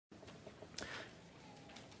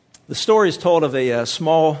The story is told of a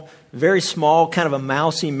small, very small, kind of a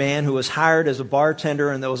mousy man who was hired as a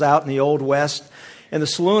bartender and that was out in the Old West. And the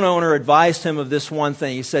saloon owner advised him of this one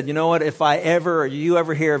thing. He said, you know what, if you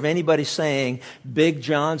ever hear of anybody saying, Big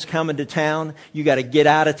John's coming to town, you got to get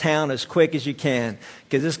out of town as quick as you can.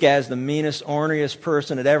 Because this guy's the meanest, orneriest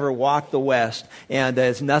person that ever walked the West. And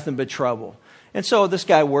it's nothing but trouble. And so this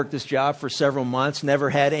guy worked this job for several months, never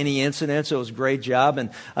had any incidents. It was a great job.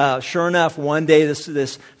 And sure enough, one day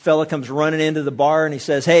this fella comes running into the bar and he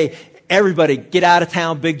says, hey, everybody, get out of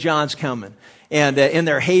town. Big John's coming. And in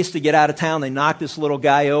their haste to get out of town, they knocked this little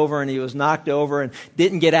guy over, and he was knocked over and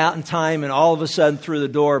didn't get out in time. And all of a sudden, through the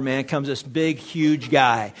door, man, comes this big, huge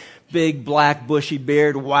guy. Big, black, bushy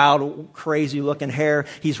beard, wild, crazy-looking hair.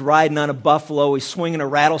 He's riding on a buffalo. He's swinging a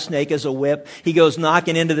rattlesnake as a whip. He goes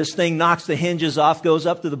knocking into this thing, knocks the hinges off, goes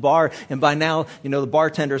up to the bar, and by now, the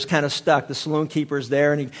bartender's kind of stuck. The saloon keeper's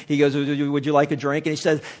there, and he goes, would you like a drink? And he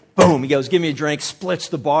says, boom, he goes, give me a drink, splits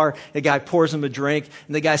the bar. The guy pours him a drink,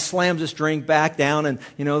 and the guy slams this drink back down, and,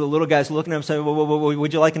 the little guy's looking at him saying,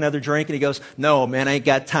 would you like another drink? And he goes, no, man, I ain't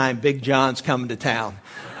got time. Big John's coming to town.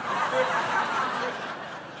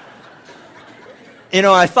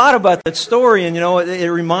 I thought about that story, and, it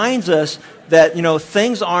reminds us that,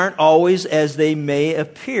 things aren't always as they may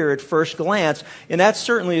appear at first glance. And that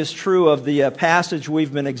certainly is true of the passage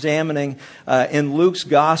we've been examining in Luke's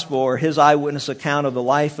gospel, or his eyewitness account of the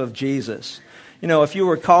life of Jesus. If you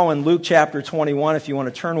recall in Luke chapter 21, if you want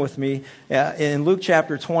to turn with me, in Luke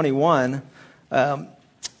chapter 21,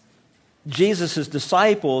 Jesus'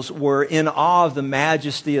 disciples were in awe of the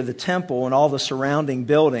majesty of the temple and all the surrounding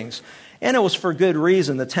buildings. And it was for good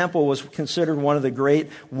reason. The temple was considered one of the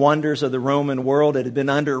great wonders of the Roman world. It had been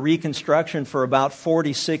under reconstruction for about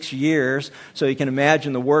 46 years. So you can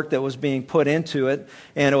imagine the work that was being put into it.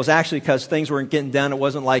 And it was actually because things weren't getting done. It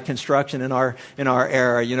wasn't like construction in our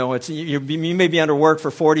era. You may be under work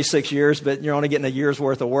for 46 years, but you're only getting a year's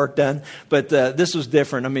worth of work done. But this was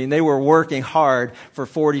different. I mean, they were working hard for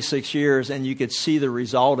 46 years, and you could see the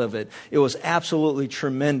result of it. It was absolutely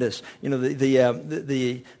tremendous.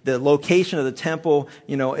 The location of the temple,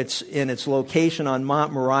 it's in its location on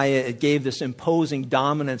Mount Moriah. It gave this imposing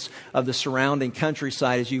dominance of the surrounding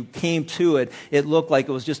countryside. As you came to it, it looked like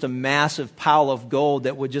it was just a massive pile of gold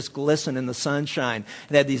that would just glisten in the sunshine.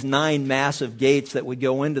 It had these 9 massive gates that would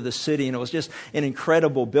go into the city, and it was just an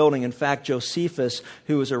incredible building. In fact, Josephus,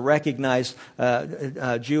 who was a recognized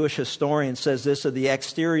Jewish historian, says this of the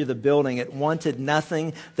exterior of the building: it wanted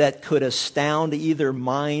nothing that could astound either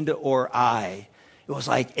mind or eye. It was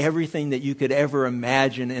like everything that you could ever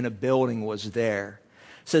imagine in a building was there.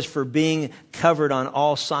 It says, for being covered on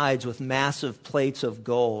all sides with massive plates of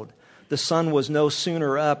gold. The sun was no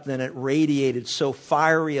sooner up than it radiated so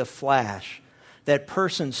fiery a flash that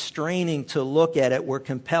persons straining to look at it were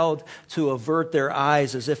compelled to avert their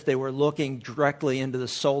eyes as if they were looking directly into the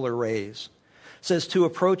solar rays. It says, to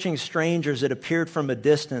approaching strangers it appeared from a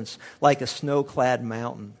distance like a snow-clad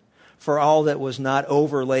mountain. For all that was not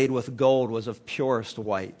overlaid with gold was of purest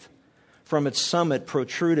white. From its summit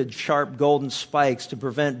protruded sharp golden spikes to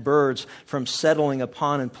prevent birds from settling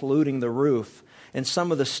upon and polluting the roof. And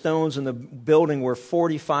some of the stones in the building were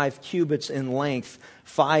 45 cubits in length,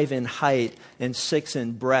 5 in height, and 6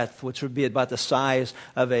 in breadth, which would be about the size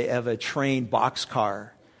of a train boxcar.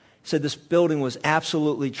 He said this building was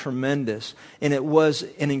absolutely tremendous, and it was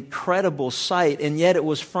an incredible sight, and yet it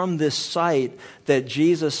was from this sight that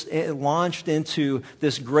Jesus launched into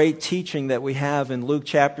this great teaching that we have in Luke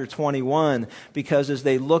chapter 21, because as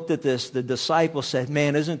they looked at this, the disciples said,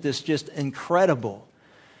 man, isn't this just incredible?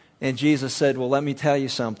 And Jesus said, well, let me tell you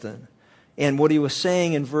something. And what he was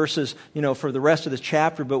saying in verses, for the rest of the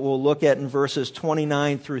chapter, but we'll look at in verses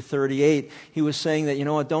 29 through 38, he was saying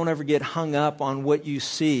that, don't ever get hung up on what you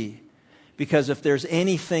see. Because if there's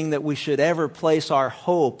anything that we should ever place our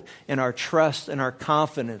hope and our trust and our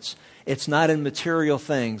confidence, it's not in material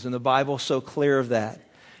things. And the Bible's so clear of that.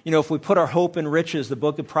 If we put our hope in riches, the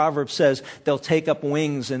book of Proverbs says they'll take up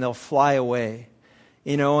wings and they'll fly away.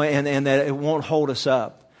 And that it won't hold us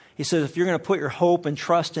up. He says, if you're going to put your hope and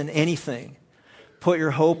trust in anything, put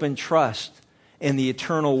your hope and trust in the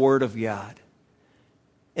eternal Word of God,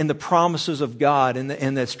 in the promises of God, and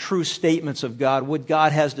the true statements of God, what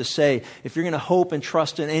God has to say. If you're going to hope and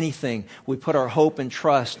trust in anything, we put our hope and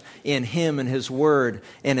trust in Him and His Word,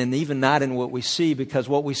 and even not in what we see, because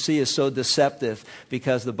what we see is so deceptive,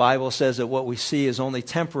 because the Bible says that what we see is only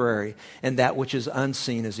temporary, and that which is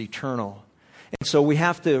unseen is eternal. And so we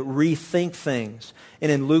have to rethink things.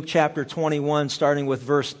 And in Luke chapter 21, starting with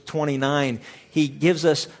verse 29, he gives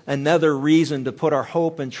us another reason to put our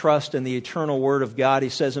hope and trust in the eternal Word of God. He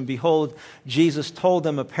says, "And behold, Jesus told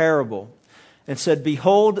them a parable and said,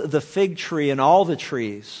 Behold the fig tree and all the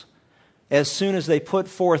trees. As soon as they put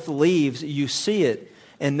forth leaves, you see it,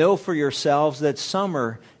 and know for yourselves that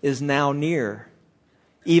summer is now near.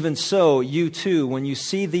 Even so, you too, when you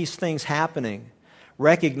see these things happening,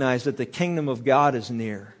 recognize that the kingdom of God is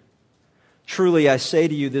near. Truly, I say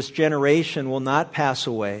to you, this generation will not pass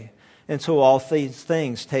away until all these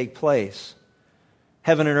things take place.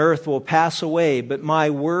 Heaven and earth will pass away, but my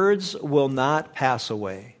words will not pass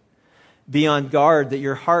away. Be on guard that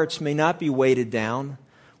your hearts may not be weighted down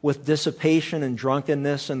with dissipation and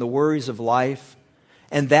drunkenness and the worries of life,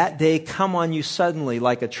 and that day come on you suddenly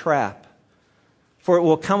like a trap. For it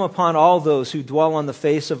will come upon all those who dwell on the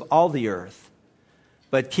face of all the earth.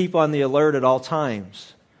 But keep on the alert at all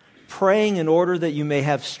times, praying in order that you may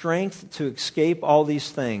have strength to escape all these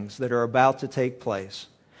things that are about to take place,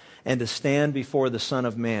 and to stand before the Son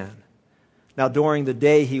of Man. Now during the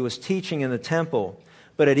day he was teaching in the temple,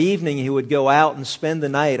 but at evening he would go out and spend the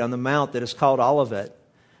night on the mount that is called Olivet.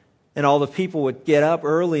 And all the people would get up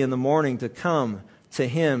early in the morning to come to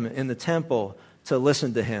him in the temple to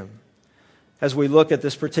listen to him." As we look at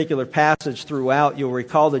this particular passage throughout, you'll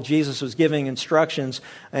recall that Jesus was giving instructions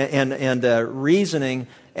and reasoning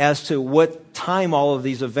as to what time all of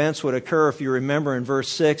these events would occur. If you remember in verse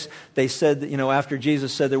 6, they said that, after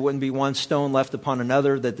Jesus said there wouldn't be one stone left upon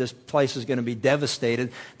another, that this place is going to be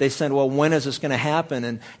devastated. They said, well, when is this going to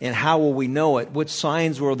happen, and how will we know it? What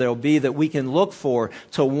signs will there be that we can look for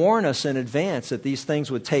to warn us in advance that these things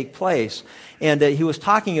would take place? And he was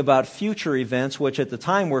talking about future events, which at the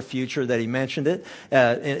time were future that he mentioned it.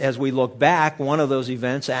 As we look back, one of those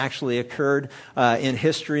events actually occurred in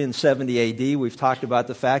history in 70 A.D. We've talked about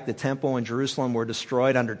the fact the temple in Jerusalem were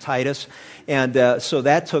destroyed under Titus. And so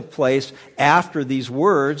that took place after these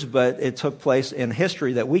words, but it took place in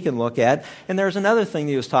history that we can look at. And there's another thing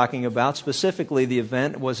he was talking about. Specifically, the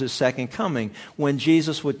event was his second coming, when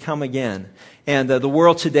Jesus would come again. And the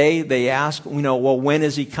world today, they ask, well, when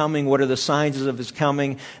is he coming? What are the signs of his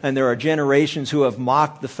coming? And there are generations who have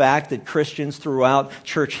mocked the fact that Christians throughout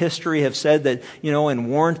church history have said that, and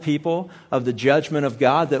warned people of the judgment of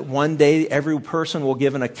God, that one day every person will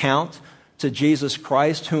give an account to Jesus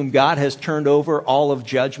Christ, whom God has turned over all of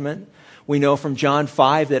judgment. We know from John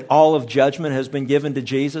 5 that all of judgment has been given to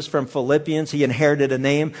Jesus. From Philippians, he inherited a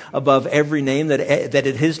name above every name, that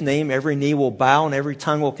at his name every knee will bow and every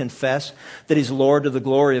tongue will confess that he's Lord to the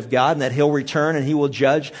glory of God, and that he'll return and he will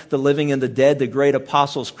judge the living and the dead. The great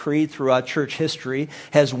Apostles' Creed throughout church history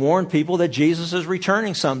has warned people that Jesus is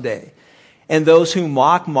returning someday. And those who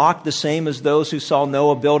mock the same as those who saw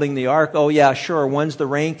Noah building the ark. Oh yeah, sure, when's the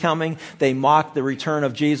rain coming? They mock the return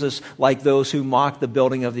of Jesus like those who mock the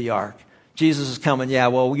building of the ark. Jesus is coming. Yeah,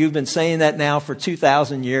 well, you've been saying that now for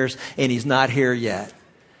 2,000 years, and he's not here yet.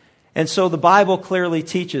 And so the Bible clearly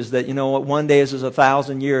teaches that, one day is as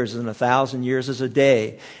 1,000 years, and 1,000 years is a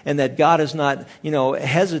day. And that God is not,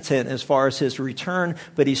 hesitant as far as his return,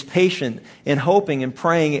 but he's patient in hoping and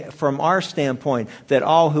praying from our standpoint that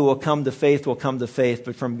all who will come to faith will come to faith.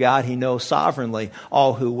 But from God, he knows sovereignly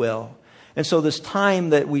all who will. And so this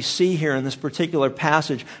time that we see here in this particular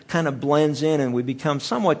passage kind of blends in, and we become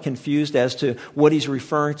somewhat confused as to what he's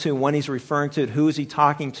referring to, when he's referring to it, who is he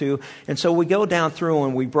talking to. And so we go down through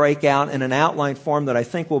and we break out in an outline form that I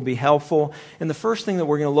think will be helpful. And the first thing that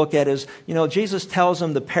we're going to look at is, Jesus tells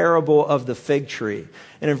them the parable of the fig tree.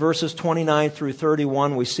 And in verses 29 through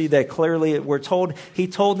 31, we see that clearly. We're told he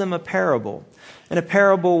told them a parable. And a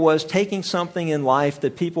parable was taking something in life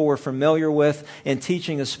that people were familiar with and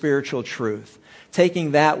teaching a spiritual truth.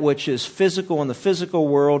 Taking that which is physical in the physical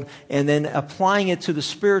world and then applying it to the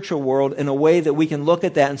spiritual world in a way that we can look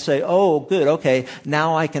at that and say, oh, good, okay,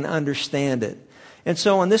 now I can understand it. And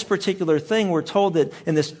so in this particular thing, we're told that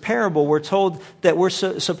in this parable, we're told that we're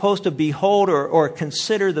supposed to behold or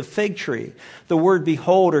consider the fig tree. The word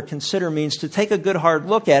behold or consider means to take a good hard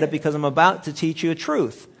look at it, because I'm about to teach you a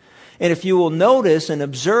truth. And if you will notice and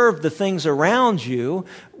observe the things around you,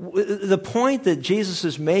 the point that Jesus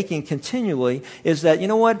is making continually is that,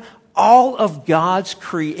 all of God's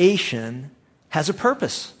creation has a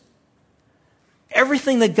purpose.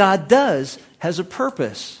 Everything that God does has a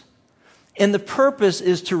purpose. And the purpose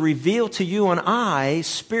is to reveal to you and I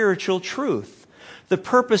spiritual truth. The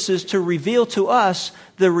purpose is to reveal to us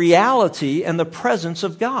the reality and the presence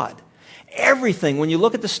of God. Everything. When you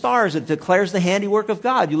look at the stars, it declares the handiwork of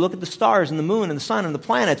God. You look at the stars and the moon and the sun and the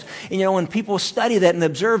planets. And, when people study that and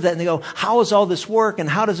observe that and they go, how does all this work? And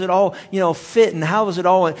how does it all, fit? And how does it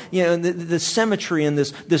all, the symmetry and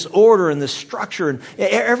this order and this structure and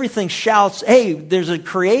everything shouts, hey, there's a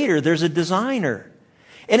creator, there's a designer.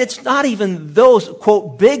 And it's not even those,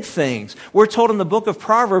 quote, big things. We're told in the book of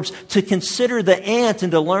Proverbs to consider the ant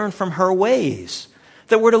and to learn from her ways.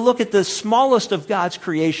 That we're to look at the smallest of God's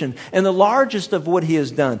creation and the largest of what He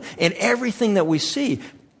has done. And everything that we see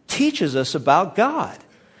teaches us about God.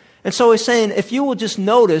 And so He's saying, if you will just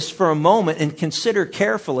notice for a moment and consider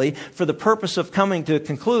carefully for the purpose of coming to a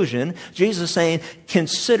conclusion, Jesus is saying,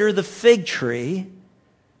 consider the fig tree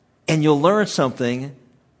and you'll learn something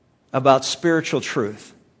about spiritual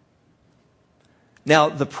truth. Now,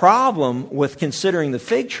 the problem with considering the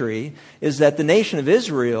fig tree is that the nation of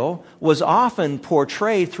Israel was often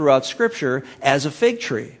portrayed throughout Scripture as a fig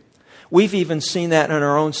tree. We've even seen that in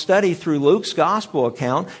our own study through Luke's gospel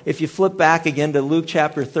account. If you flip back again to Luke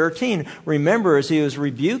chapter 13, remember as he was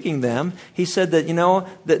rebuking them, he said that,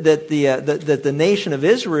 that the nation of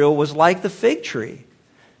Israel was like the fig tree.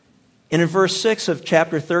 And in verse 6 of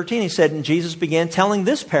chapter 13, he said, and Jesus began telling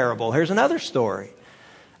this parable. Here's another story.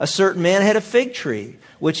 A certain man had a fig tree,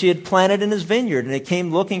 which he had planted in his vineyard, and he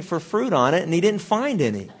came looking for fruit on it, and he didn't find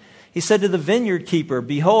any. He said to the vineyard keeper,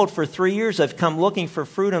 behold, for 3 years I've come looking for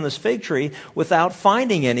fruit on this fig tree without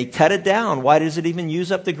finding any. Cut it down. Why does it even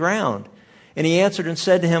use up the ground? And he answered and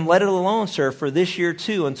said to him, let it alone, sir, for this year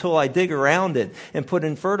too, until I dig around it and put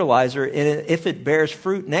in fertilizer. And if it bears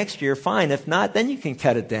fruit next year, fine. If not, then you can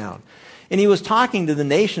cut it down. And he was talking to the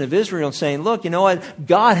nation of Israel and saying, look, you know what?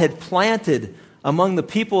 God had planted among the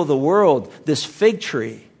people of the world this fig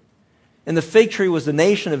tree. And the fig tree was the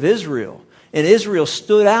nation of Israel. And Israel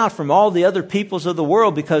stood out from all the other peoples of the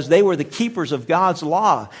world because they were the keepers of God's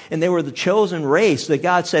law. And they were the chosen race that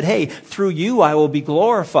God said, hey, through you I will be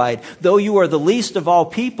glorified. Though you are the least of all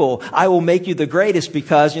people, I will make you the greatest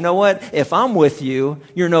because, you know what? If I'm with you,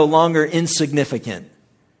 you're no longer insignificant.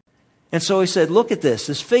 And so he said, look at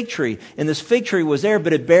this fig tree. And this fig tree was there,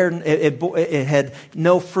 but it had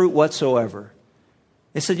no fruit whatsoever.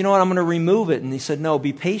 They said, you know what, I'm going to remove it. And he said, no,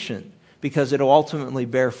 be patient because it'll ultimately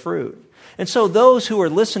bear fruit. And so those who are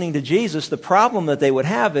listening to Jesus, the problem that they would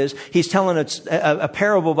have is he's telling a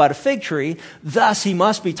parable about a fig tree. Thus, he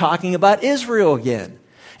must be talking about Israel again.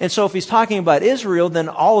 And so if he's talking about Israel, then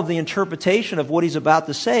all of the interpretation of what he's about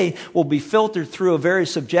to say will be filtered through a very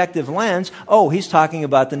subjective lens. Oh, he's talking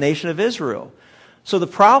about the nation of Israel. So the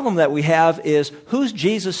problem that we have is, who's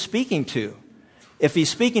Jesus speaking to? If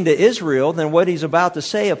he's speaking to Israel, then what he's about to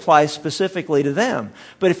say applies specifically to them.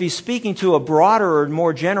 But if he's speaking to a broader or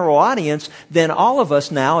more general audience, then all of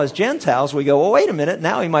us now as Gentiles, we go, well, wait a minute,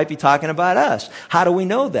 now he might be talking about us. How do we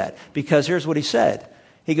know that? Because here's what he said.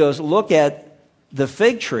 He goes, look at the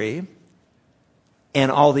fig tree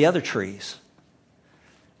and all the other trees.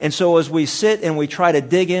 And so as we sit and we try to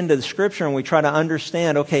dig into the Scripture and we try to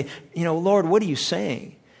understand, okay, Lord, what are you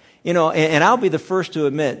saying? And I'll be the first to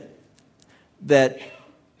admit that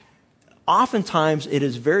oftentimes it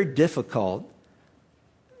is very difficult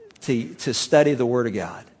to study the Word of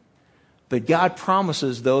God. But God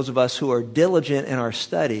promises those of us who are diligent in our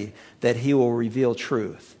study that He will reveal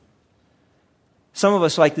truth. Some of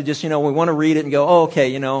us like to just, we want to read it and go, oh,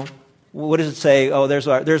 okay, what does it say? Oh,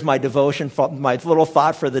 there's my devotion, my little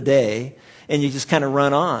thought for the day. And you just kind of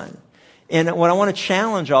run on. And what I want to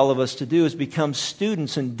challenge all of us to do is become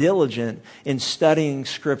students and diligent in studying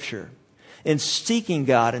Scripture. And seeking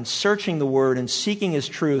God and searching the Word and seeking His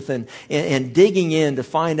truth and digging in to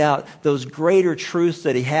find out those greater truths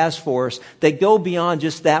that He has for us that go beyond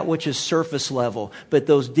just that which is surface level, but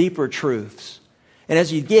those deeper truths. And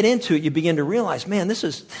as you get into it, you begin to realize, man, this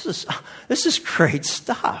is great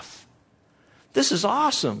stuff. This is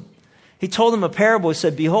awesome. He told them a parable. He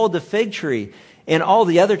said, behold the fig tree and all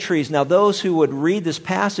the other trees. Now, those who would read this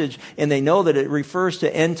passage and they know that it refers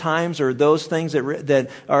to end times or those things that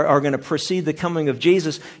are going to precede the coming of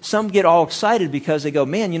Jesus, some get all excited because they go,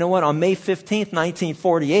 man, you know what? On May 15th,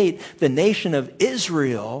 1948, the nation of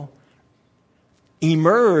Israel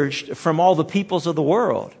emerged from all the peoples of the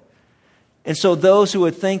world. And so those who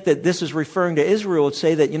would think that this is referring to Israel would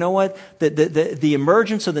say that, you know what, the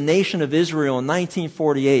emergence of the nation of Israel in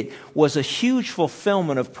 1948 was a huge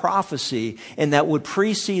fulfillment of prophecy and that would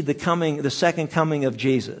precede the second coming of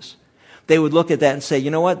Jesus. They would look at that and say, you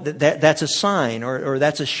know what, that's a sign or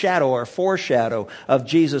that's a shadow or a foreshadow of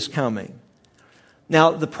Jesus coming.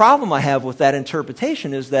 Now, the problem I have with that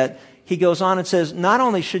interpretation is that he goes on and says, not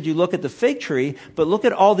only should you look at the fig tree, but look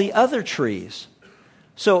at all the other trees.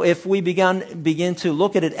 So if we begin to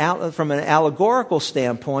look at it from an allegorical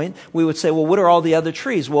standpoint, we would say, well, what are all the other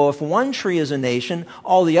trees? Well, if one tree is a nation,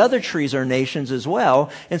 all the other trees are nations as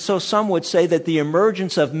well. And so some would say that the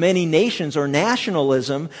emergence of many nations or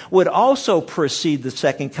nationalism would also precede the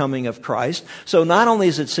second coming of Christ. So not only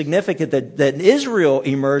is it significant that Israel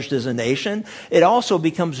emerged as a nation, it also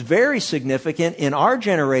becomes very significant in our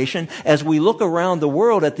generation as we look around the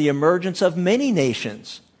world at the emergence of many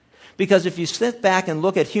nations. Because if you sit back and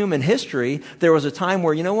look at human history, there was a time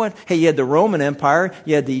where, you know what? Hey, you had the Roman Empire,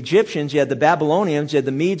 you had the Egyptians, you had the Babylonians, you had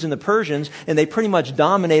the Medes and the Persians, and they pretty much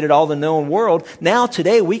dominated all the known world. Now,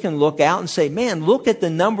 today, we can look out and say, man, look at the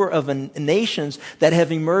number of nations that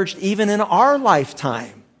have emerged even in our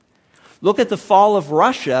lifetime. Look at the fall of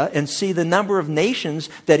Russia and see the number of nations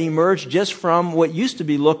that emerged just from what used to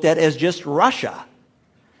be looked at as just Russia.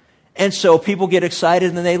 And so people get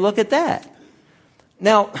excited and they look at that.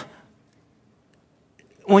 Now,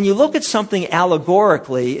 when you look at something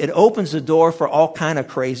allegorically, it opens the door for all kind of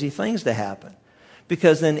crazy things to happen.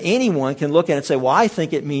 Because then anyone can look at it and say, well, I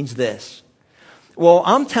think it means this. Well,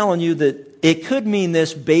 I'm telling you that it could mean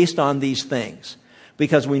this based on these things.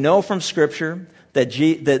 Because we know from Scripture that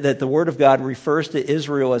the Word of God refers to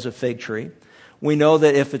Israel as a fig tree. We know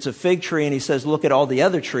that if it's a fig tree and he says, look at all the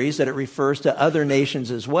other trees, that it refers to other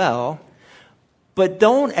nations as well. But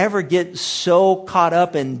don't ever get so caught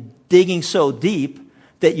up in digging so deep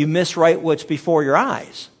that you miss right what's before your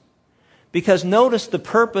eyes. Because notice the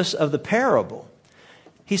purpose of the parable.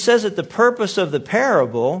 He says that the purpose of the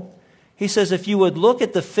parable, he says, if you would look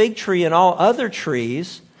at the fig tree and all other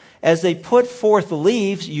trees, as they put forth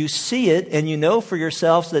leaves, you see it, and you know for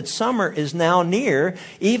yourselves that summer is now near.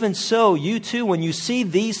 Even so, you too, when you see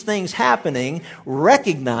these things happening,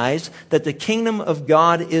 recognize that the kingdom of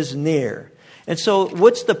God is near. And so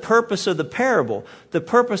what's the purpose of the parable? The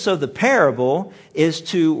purpose of the parable is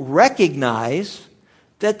to recognize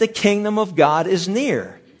that the kingdom of God is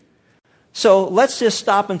near. So let's just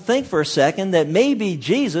stop and think for a second that maybe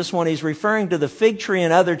Jesus, when he's referring to the fig tree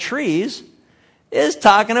and other trees, is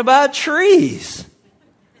talking about trees.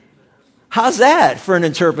 How's that for an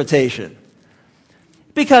interpretation?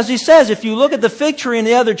 Because he says if you look at the fig tree and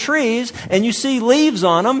the other trees and you see leaves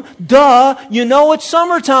on them, you know it's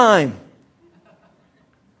summertime.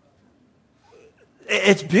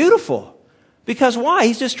 It's beautiful. Because why?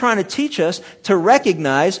 He's just trying to teach us to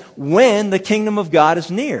recognize when the kingdom of God is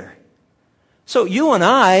near. So you and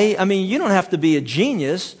I mean, you don't have to be a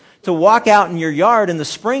genius to walk out in your yard in the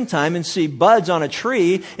springtime and see buds on a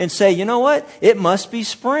tree and say, you know what? It must be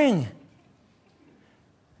spring.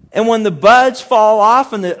 And when the buds fall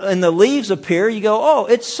off and the leaves appear, you go, oh,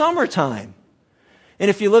 it's summertime. And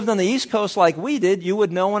if you lived on the East Coast like we did, you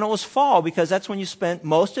would know when it was fall because that's when you spent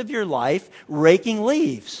most of your life raking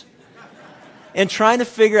leaves and trying to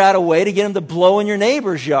figure out a way to get them to blow in your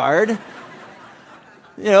neighbor's yard.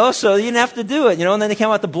 So you didn't have to do it, and then they came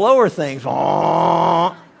out the blower things.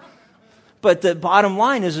 But the bottom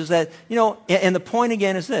line is that, and the point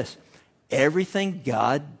again is this. Everything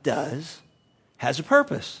God does has a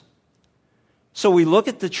purpose. So we look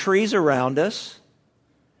at the trees around us,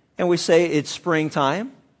 and we say it's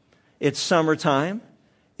springtime, it's summertime,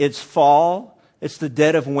 it's fall, it's the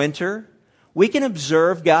dead of winter. We can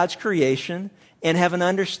observe God's creation and have an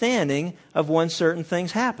understanding of when certain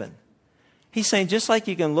things happen. He's saying just like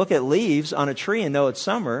you can look at leaves on a tree and know it's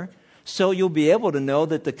summer, so you'll be able to know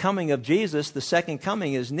that the coming of Jesus, the second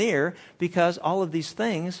coming, is near because all of these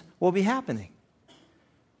things will be happening.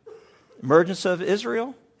 Emergence of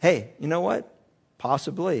Israel? Hey, you know what?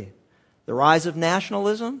 Possibly. The rise of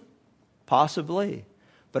nationalism? Possibly.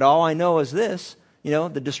 But all I know is this, the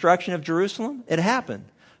destruction of Jerusalem, it happened.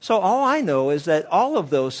 So all I know is that all of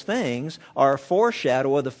those things are a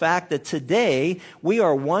foreshadow of the fact that today we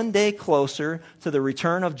are one day closer to the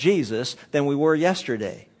return of Jesus than we were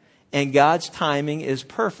yesterday. And God's timing is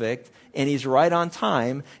perfect, and He's right on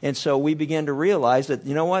time. And so we begin to realize that,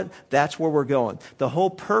 you know what? That's where we're going. The whole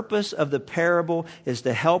purpose of the parable is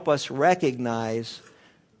to help us recognize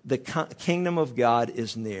the kingdom of God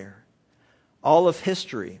is near. All of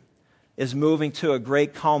history is moving to a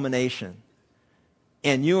great culmination.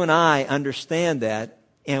 And you and I understand that,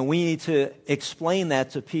 and we need to explain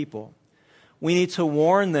that to people. We need to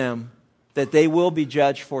warn them that they will be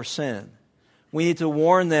judged for sin. We need to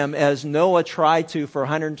warn them, as Noah tried to for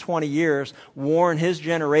 120 years, warn his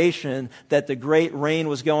generation that the great rain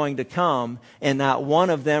was going to come, and not one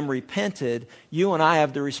of them repented. You and I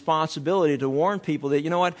have the responsibility to warn people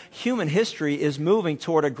that, human history is moving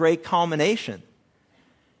toward a great culmination.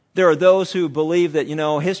 There are those who believe that,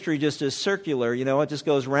 history just is circular. It just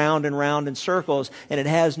goes round and round in circles, and it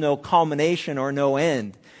has no culmination or no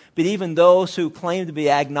end. But even those who claim to be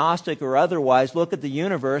agnostic or otherwise look at the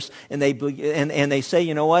universe and they say,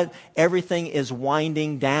 you know what? Everything is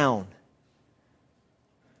winding down.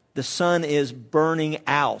 The sun is burning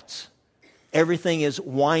out. Everything is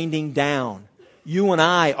winding down. You and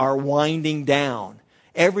I are winding down.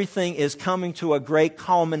 Everything is coming to a great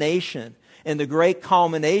culmination. And the great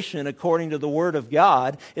culmination, according to the Word of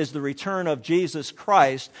God, is the return of Jesus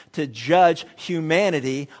Christ to judge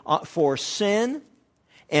humanity for sin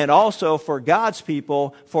and also for God's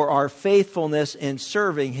people for our faithfulness in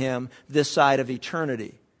serving Him this side of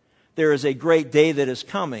eternity. There is a great day that is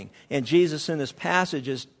coming. And Jesus in this passage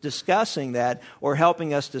is discussing that or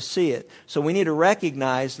helping us to see it. So we need to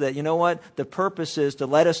recognize that, the purpose is to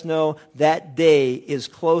let us know that day is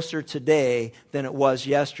closer today than it was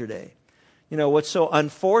yesterday. What's so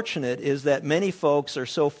unfortunate is that many folks are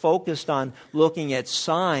so focused on looking at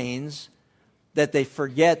signs that they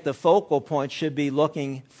forget the focal point should be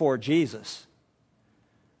looking for Jesus.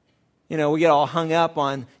 We get all hung up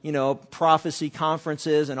on, prophecy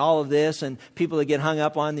conferences and all of this, and people that get hung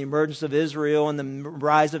up on the emergence of Israel and the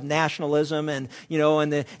rise of nationalism and,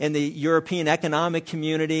 and the European economic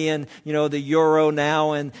community and, the euro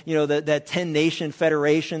now and, that 10-nation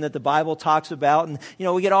federation that the Bible talks about. And,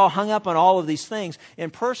 we get all hung up on all of these things.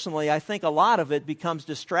 And personally, I think a lot of it becomes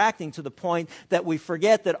distracting to the point that we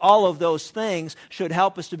forget that all of those things should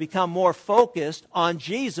help us to become more focused on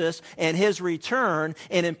Jesus and His return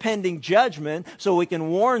and impending judgment, so we can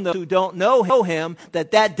warn those who don't know Him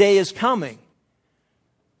that day is coming.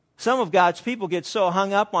 Some of God's people get so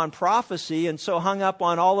hung up on prophecy and so hung up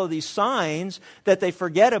on all of these signs that they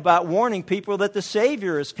forget about warning people that the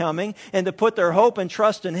Savior is coming and to put their hope and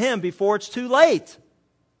trust in Him before it's too late.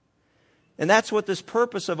 And that's what this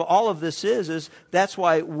purpose of all of this is that's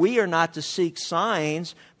why we are not to seek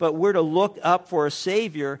signs, but we're to look up for a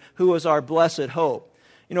Savior who is our blessed hope.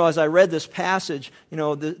 As I read this passage,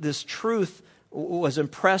 this truth was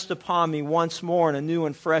impressed upon me once more in a new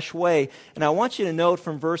and fresh way. And I want you to note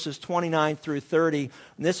from verses 29 through 30,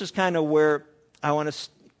 and this is kind of where I want to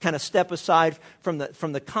kind of step aside from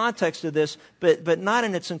the context of this, but not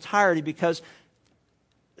in its entirety, because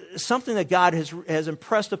something that God has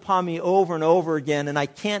impressed upon me over and over again, and I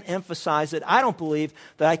can't emphasize it. I don't believe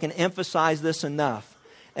that I can emphasize this enough,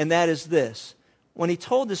 and that is this. When He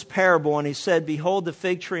told this parable and He said, "Behold the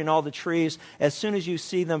fig tree and all the trees, as soon as you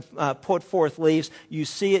see them put forth leaves, you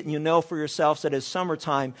see it and you know for yourselves that it's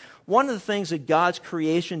summertime." One of the things that God's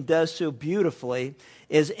creation does so beautifully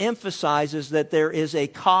is emphasizes that there is a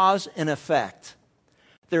cause and effect.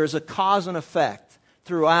 There is a cause and effect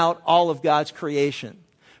throughout all of God's creation.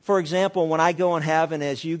 For example, when I go and have, and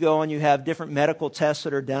as you go and you have different medical tests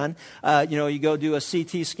that are done, you go do a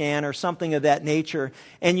CT scan or something of that nature,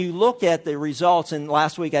 and you look at the results. And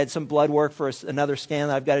last week I had some blood work for another scan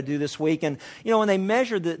that I've got to do this week. And, when they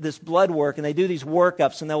measure this blood work and they do these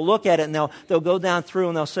workups and they'll look at it and they'll go down through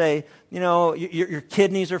and they'll say, your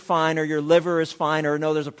kidneys are fine, or your liver is fine, or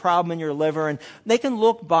no, there's a problem in your liver. And they can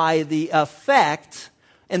look by the effect,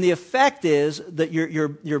 and the effect is that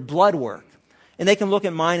your blood work. And they can look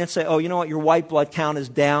at mine and say, oh, you know what, your white blood count is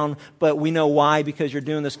down, but we know why, because you're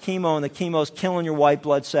doing this chemo, and the chemo is killing your white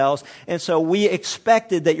blood cells. And so we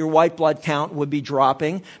expected that your white blood count would be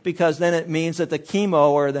dropping, because then it means that the chemo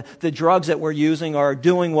or the drugs that we're using are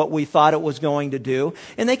doing what we thought it was going to do.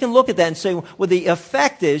 And they can look at that and say, well, the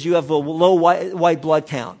effect is you have a low white blood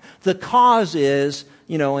count. The cause is,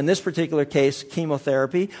 in this particular case,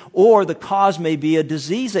 chemotherapy, or the cause may be a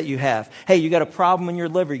disease that you have. Hey, you got a problem in your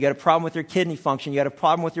liver, you got a problem with your kidney function, you got a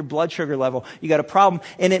problem with your blood sugar level, you got a problem,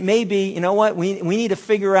 and it may be, we need to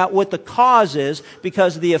figure out what the cause is,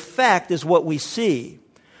 because the effect is what we see.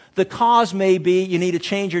 The cause may be you need to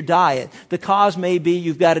change your diet. The cause may be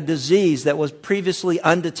you've got a disease that was previously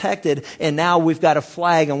undetected, and now we've got a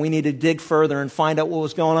flag and we need to dig further and find out what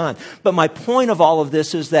was going on. But my point of all of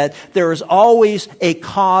this is that there is always a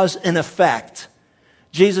cause and effect.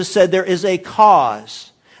 Jesus said there is a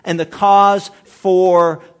cause, and the cause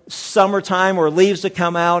for summertime or leaves to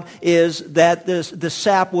come out is that the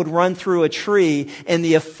sap would run through a tree, and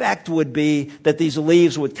the effect would be that these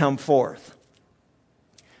leaves would come forth.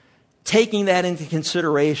 Taking that into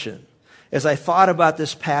consideration, as I thought about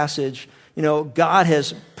this passage, God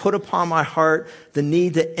has put upon my heart the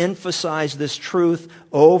need to emphasize this truth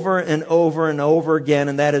over and over and over again,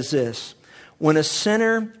 and that is this. When a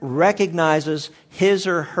sinner recognizes his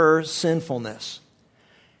or her sinfulness,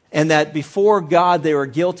 and that before God they are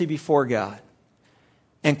guilty before God,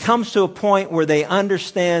 and comes to a point where they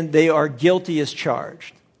understand they are guilty as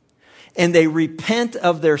charged, and they repent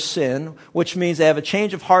of their sin, which means they have a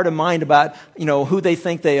change of heart and mind about, who they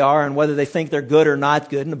think they are and whether they think they're good or not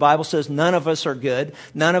good. And the Bible says none of us are good.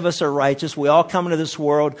 None of us are righteous. We all come into this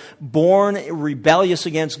world born rebellious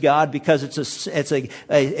against God because it's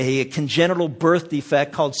a congenital birth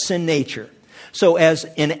defect called sin nature. So as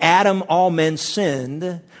in Adam all men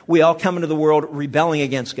sinned, we all come into the world rebelling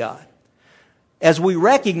against God. As we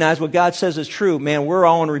recognize what God says is true, man, we're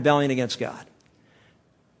all in rebellion against God.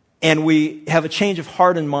 And we have a change of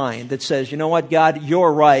heart and mind that says, you know what, God,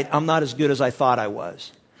 you're right. I'm not as good as I thought I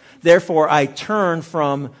was. Therefore, I turn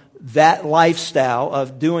from that lifestyle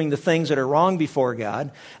of doing the things that are wrong before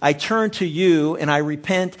God. I turn to you and I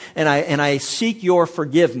repent and I seek your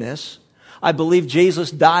forgiveness. I believe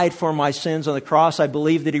Jesus died for my sins on the cross. I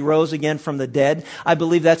believe that he rose again from the dead. I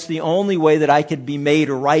believe that's the only way that I could be made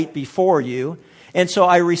right before you. And so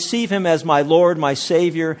I receive him as my Lord, my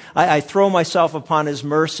Savior. I throw myself upon his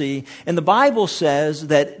mercy. And the Bible says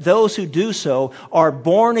that those who do so are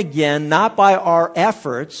born again, not by our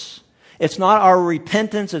efforts. It's not our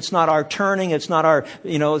repentance. It's not our turning. It's not our,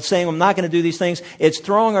 saying, I'm not going to do these things. It's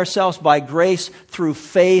throwing ourselves by grace through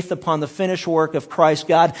faith upon the finished work of Christ.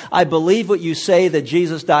 God, I believe what you say, that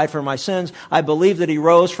Jesus died for my sins. I believe that he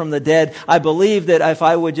rose from the dead. I believe that if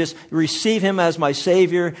I would just receive him as my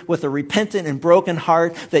Savior with a repentant and broken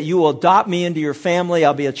heart, that you will adopt me into your family.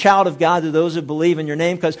 I'll be a child of God to those who believe in your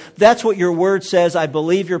name, because that's what your word says. I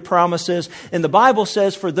believe your promises. And the Bible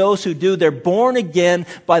says for those who do, they're born again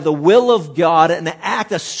by the will of God,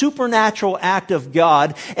 a supernatural act of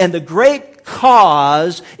God, and the great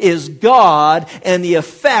cause is God, and the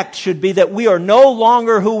effect should be that we are no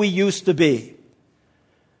longer who we used to be.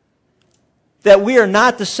 That we are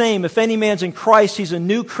not the same. If any man's in Christ, he's a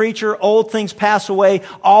new creature. Old things pass away.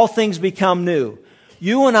 All things become new.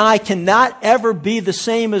 You and I cannot ever be the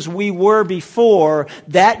same as we were before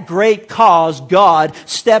that great cause, God,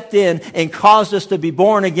 stepped in and caused us to be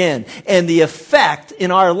born again. And the effect in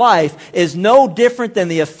our life is no different than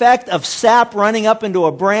the effect of sap running up into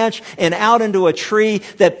a branch and out into a tree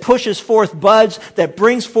that pushes forth buds, that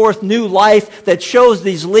brings forth new life, that shows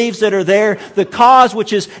these leaves that are there. The cause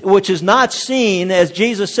which is not seen, as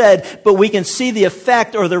Jesus said, but we can see the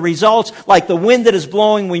effect or the results like the wind that is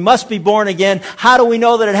blowing. We must be born again. How do we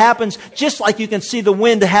know that it happens? Just like you can see the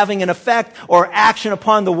wind having an effect or action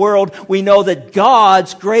upon the world, we know that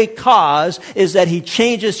God's great cause is that he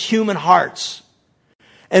changes human hearts.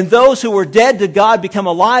 And those who were dead to God become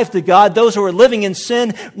alive to God. Those who are living in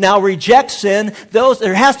sin now reject sin.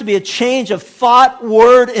 There has to be a change of thought,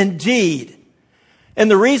 word, and deed. And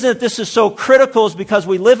the reason that this is so critical is because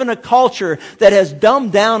we live in a culture that has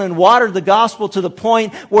dumbed down and watered the gospel to the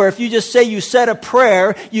point where if you just say you said a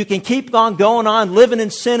prayer, you can keep on going on living in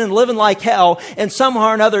sin and living like hell, and somehow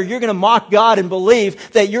or another you're going to mock God and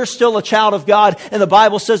believe that you're still a child of God. And the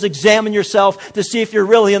Bible says examine yourself to see if you're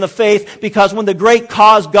really in the faith, because when the great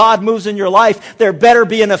cause God moves in your life, there better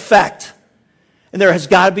be an effect. And there has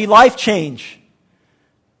got to be life change.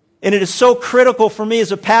 And it is so critical for me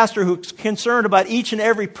as a pastor who's concerned about each and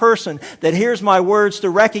every person that hears my words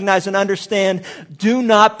to recognize and understand, do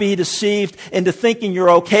not be deceived into thinking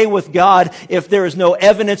you're okay with God if there is no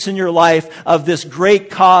evidence in your life of this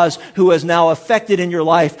great cause who has now affected in your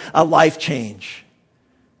life a life change.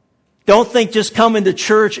 Don't think just coming to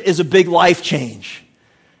church is a big life change.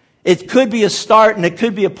 It could be a start and it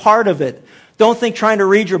could be a part of it. Don't think trying to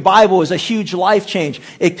read your Bible is a huge life change.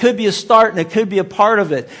 It could be a start and it could be a part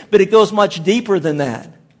of it, but it goes much deeper than that.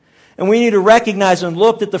 And we need to recognize and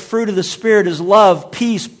look that the fruit of the Spirit is love,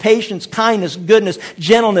 peace, patience, kindness, goodness,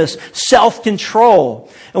 gentleness,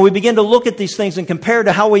 self-control. And we begin to look at these things and compare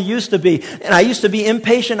to how we used to be. And I used to be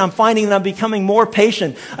impatient. I'm finding that I'm becoming more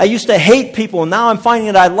patient. I used to hate people. And now I'm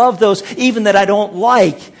finding that I love those even that I don't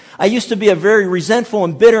like. I used to be a very resentful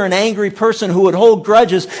and bitter and angry person who would hold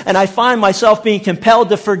grudges, and I find myself being compelled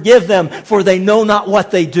to forgive them, for they know not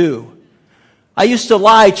what they do. I used to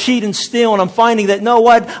lie, cheat, and steal, and I'm finding that,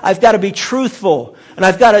 I've got to be truthful, and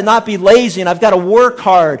I've got to not be lazy, and I've got to work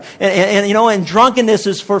hard. And drunkenness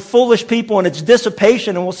is for foolish people, and it's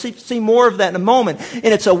dissipation, and we'll see more of that in a moment. And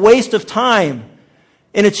it's a waste of time,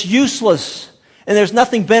 and it's useless, and there's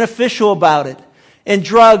nothing beneficial about it. And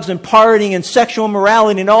drugs and partying and sexual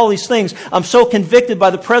immorality and all these things. I'm so convicted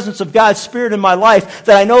by the presence of God's Spirit in my life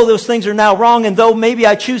that I know those things are now wrong. And though maybe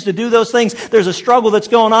I choose to do those things, there's a struggle that's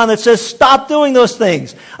going on that says, stop doing those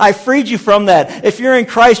things. I freed you from that. If you're in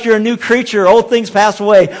Christ, you're a new creature. Old things pass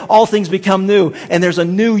away. All things become new. And there's a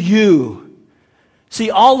new you.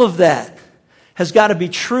 See, all of that has got to be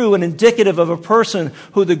true and indicative of a person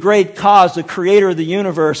who the great cause, the creator of the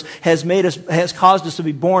universe, has caused us to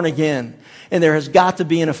be born again. And there has got to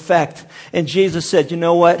be an effect. And Jesus said, you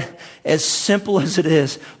know what? As simple as it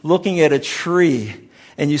is, looking at a tree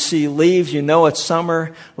and you see leaves, you know it's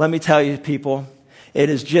summer. Let me tell you, people, it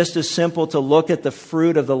is just as simple to look at the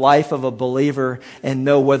fruit of the life of a believer and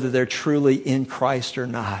know whether they're truly in Christ or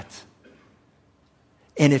not.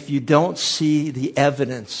 And if you don't see the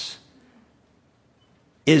evidence,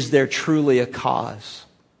 is there truly a cause?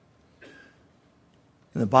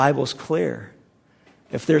 And the Bible's clear.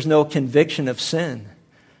 If there's no conviction of sin,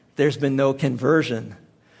 there's been no conversion.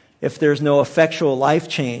 If there's no effectual life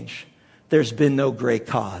change, there's been no great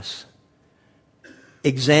cause.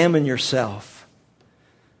 Examine yourself.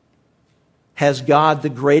 Has God, the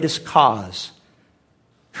greatest cause,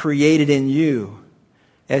 created in you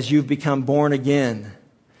as you've become born again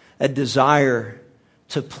a desire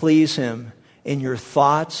to please Him in your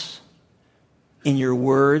thoughts, in your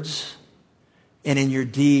words, and in your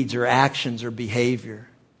deeds or actions or behavior?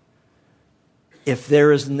 If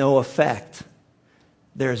there is no effect,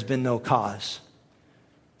 there has been no cause.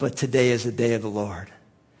 But today is the day of the Lord.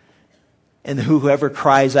 And whoever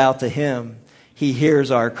cries out to Him, He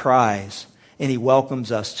hears our cries and He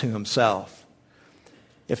welcomes us to Himself.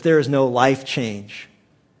 If there is no life change,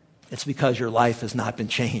 it's because your life has not been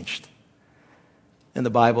changed. And the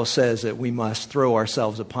Bible says that we must throw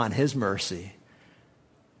ourselves upon His mercy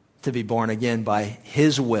to be born again by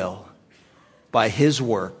His will, by His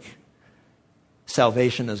work.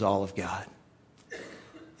 Salvation is all of God.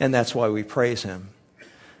 And that's why we praise Him.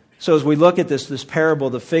 So as we look at this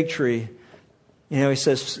parable, the fig tree, He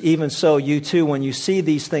says, even so, you too, when you see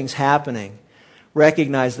these things happening,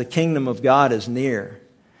 recognize the kingdom of God is near.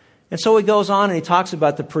 And so he goes on and he talks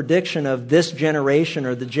about the prediction of this generation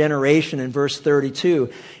or the generation in verse 32.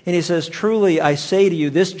 And he says, truly I say to you,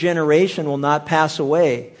 this generation will not pass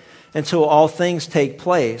away until all things take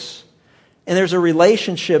place. And there's a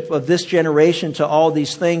relationship of this generation to all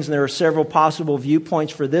these things, and there are several possible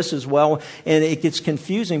viewpoints for this as well. And it gets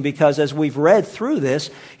confusing because as we've read through this,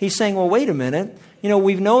 he's saying, well, wait a minute.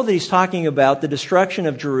 We know that he's talking about the destruction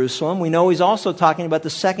of Jerusalem. We know he's also talking about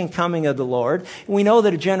the second coming of the Lord. We know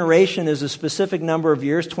that a generation is a specific number of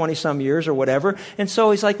years, 20-some years or whatever. And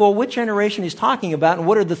so he's like, well, what generation he's talking about, and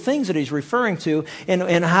what are the things that he's referring to,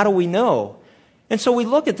 and how do we know? And so we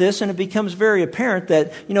look at this and it becomes very apparent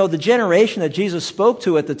that, the generation that Jesus spoke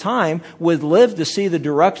to at the time would live to see the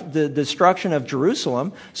destruction of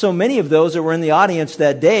Jerusalem. So many of those that were in the audience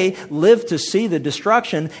that day lived to see the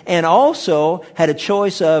destruction and also had a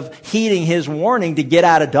choice of heeding his warning to get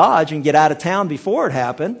out of Dodge and get out of town before it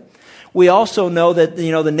happened. We also know that,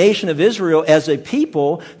 the nation of Israel as a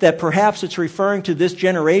people, that perhaps it's referring to this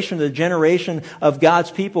generation, the generation of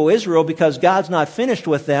God's people, Israel, because God's not finished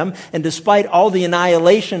with them. And despite all the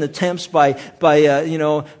annihilation attempts by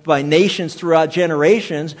nations throughout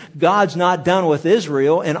generations, God's not done with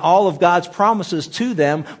Israel, and all of God's promises to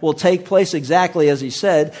them will take place exactly as He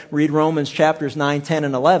said. Read Romans chapters 9, 10,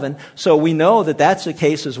 and 11. So we know that that's the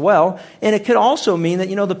case as well. And it could also mean that,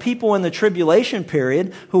 the people in the tribulation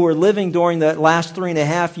period who were living during that last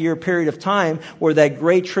 3.5 year period of time where that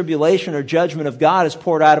great tribulation or judgment of God is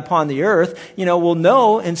poured out upon the earth, will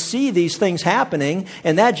know and see these things happening,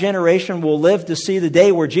 and that generation will live to see the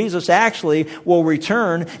day where Jesus actually will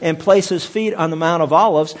return and place His feet on the Mount of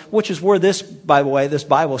Olives, which is where this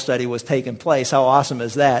Bible study was taking place. How awesome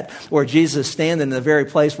is that? Where Jesus is standing in the very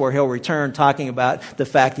place where He'll return, talking about the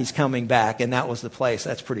fact He's coming back, and that was the place.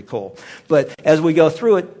 That's pretty cool. But as we go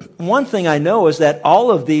through it, one thing I know is that all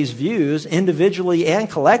of these views, individually and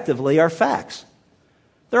collectively, are facts.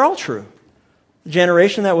 They're all true. The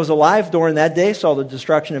generation that was alive during that day saw the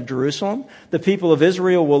destruction of Jerusalem. The people of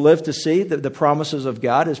Israel will live to see the promises of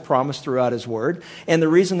God as promised throughout His Word. And the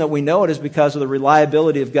reason that we know it is because of the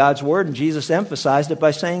reliability of God's Word, and Jesus emphasized it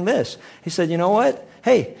by saying this. He said, you know what?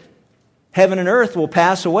 Hey, heaven and earth will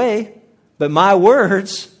pass away, but my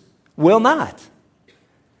words will not.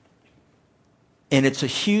 And it's a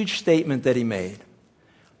huge statement that He made.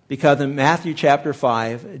 Because in Matthew chapter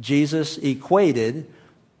 5, Jesus equated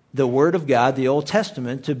the Word of God, the Old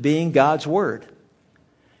Testament, to being God's Word.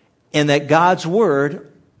 And that God's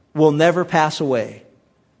Word will never pass away.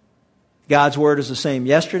 God's Word is the same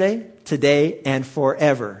yesterday, today, and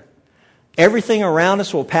forever. Everything around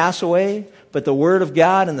us will pass away, but the Word of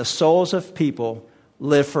God and the souls of people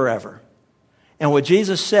live forever. And what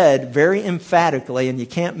Jesus said very emphatically, and you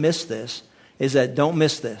can't miss this, is that don't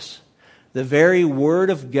miss this. The very Word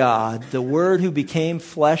of God, the Word who became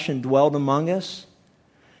flesh and dwelt among us,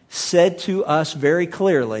 said to us very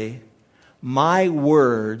clearly, my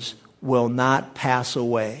words will not pass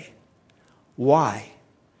away. Why?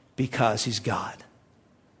 Because He's God.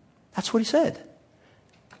 That's what He said.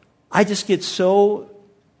 I just get so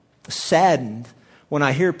saddened when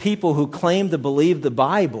I hear people who claim to believe the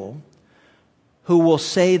Bible who will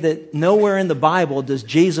say that nowhere in the Bible does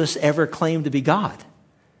Jesus ever claim to be God.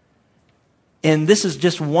 And this is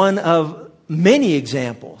just one of many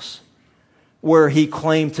examples where he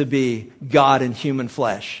claimed to be God in human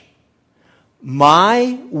flesh.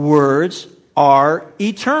 My words are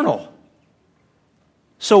eternal.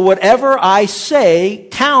 So whatever I say,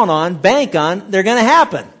 count on, bank on, they're going to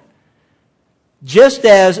happen. Just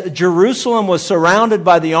as Jerusalem was surrounded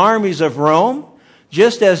by the armies of Rome,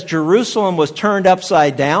 just as Jerusalem was turned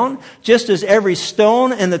upside down, just as every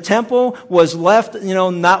stone in the temple was left,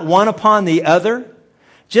 not one upon the other,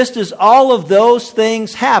 just as all of those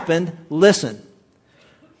things happened, listen,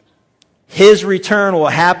 His return will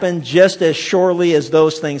happen just as surely as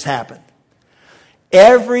those things happened.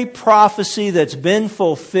 Every prophecy that's been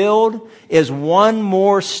fulfilled is one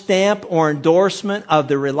more stamp or endorsement of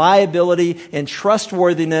the reliability and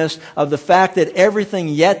trustworthiness of the fact that everything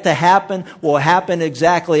yet to happen will happen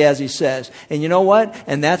exactly as He says. And you know what?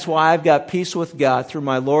 And that's why I've got peace with God through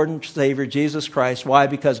my Lord and Savior Jesus Christ. Why?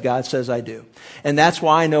 Because God says I do. And that's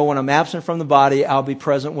why I know when I'm absent from the body, I'll be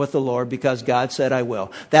present with the Lord because God said I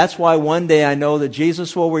will. That's why one day I know that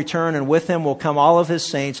Jesus will return and with Him will come all of His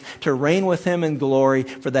saints to reign with Him in glory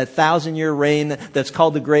for that 1,000-year reign that's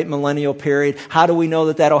called the Great Millennial Period. How do we know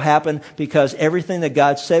that that'll happen? Because everything that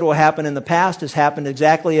God said will happen in the past has happened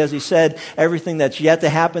exactly as He said. Everything that's yet to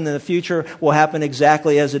happen in the future will happen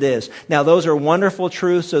exactly as it is. Now, those are wonderful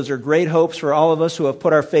truths. Those are great hopes for all of us who have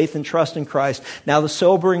put our faith and trust in Christ. Now, the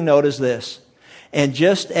sobering note is this. And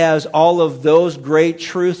just as all of those great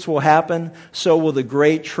truths will happen, so will the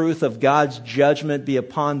great truth of God's judgment be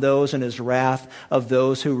upon those and His wrath of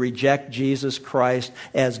those who reject Jesus Christ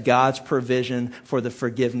as God's provision for the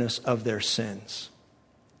forgiveness of their sins.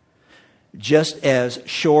 Just as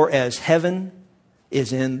sure as heaven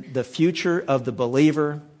is in the future of the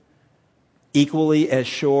believer, equally as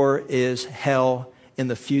sure is hell in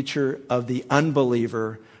the future of the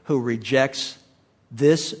unbeliever who rejects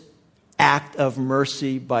this act of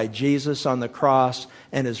mercy by Jesus on the cross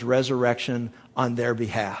and His resurrection on their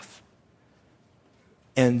behalf.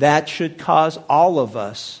 And that should cause all of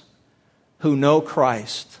us who know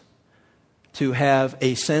Christ to have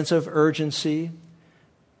a sense of urgency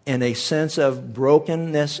and a sense of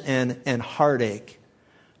brokenness and heartache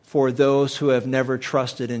for those who have never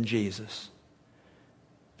trusted in Jesus.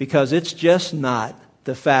 Because it's just not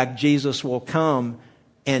the fact Jesus will come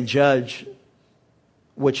and judge,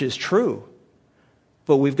 which is true.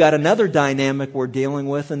 But we've got another dynamic we're dealing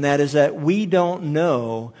with, and that is that we don't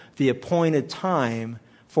know the appointed time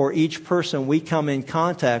for each person we come in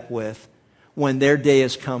contact with when their day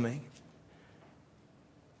is coming.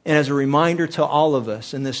 And as a reminder to all of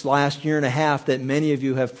us in this last year and a half that many of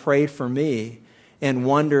you have prayed for me and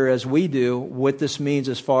wonder, as we do, what this means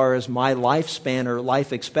as far as my lifespan or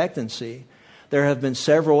life expectancy, there have been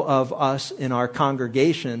several of us in our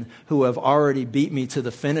congregation who have already beat me to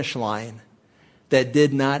the finish line that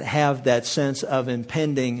did not have that sense of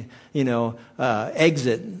impending,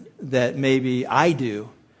 exit that maybe I do.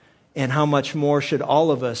 And how much more should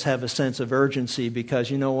all of us have a sense of urgency? Because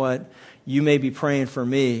you know what? You may be praying for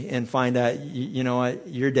me and find out, you know what?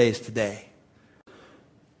 Your day is today.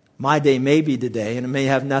 My day may be today, and it may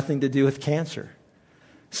have nothing to do with cancer.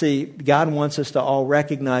 See, God wants us to all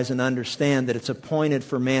recognize and understand that it's appointed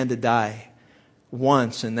for man to die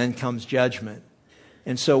once, and then comes judgment.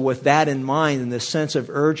 And so with that in mind and this sense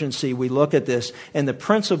of urgency, we look at this. And the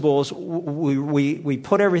principles, we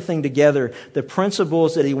put everything together. The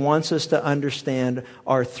principles that He wants us to understand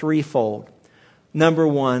are threefold. Number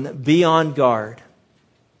one, be on guard.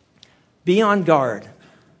 Be on guard.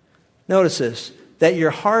 Notice this. That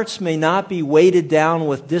your hearts may not be weighted down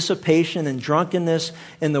with dissipation and drunkenness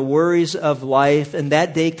and the worries of life, and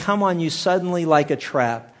that day come on you suddenly like a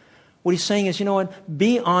trap. What he's saying is, you know what?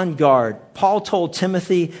 Be on guard. Paul told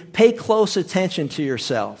Timothy, pay close attention to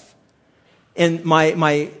yourself. And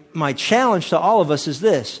my challenge to all of us is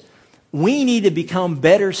this. We need to become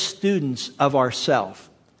better students of ourselves.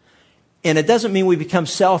 And it doesn't mean we become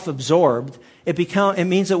self-absorbed. It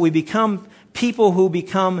means that we become people who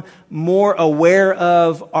become more aware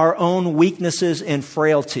of our own weaknesses and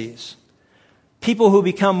frailties. People who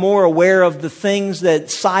become more aware of the things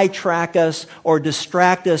that sidetrack us or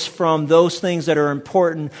distract us from those things that are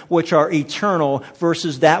important, which are eternal,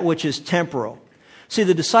 versus that which is temporal. See,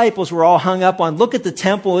 the disciples were all hung up on, look at the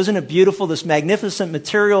temple, isn't it beautiful, this magnificent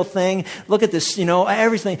material thing? Look at this,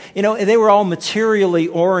 everything. They were all materially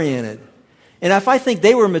oriented. And if I think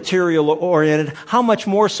they were material-oriented, how much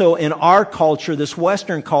more so in our culture, this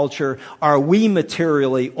Western culture, are we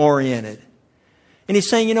materially oriented? And he's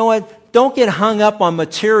saying, you know what? Don't get hung up on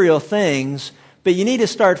material things, but you need to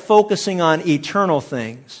start focusing on eternal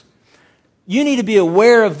things. You need to be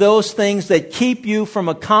aware of those things that keep you from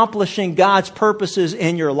accomplishing God's purposes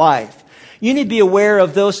in your life. You need to be aware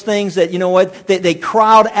of those things that, you know what, they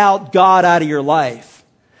crowd out God out of your life.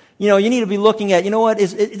 You know, you need to be looking at, you know what,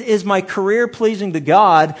 is my career pleasing to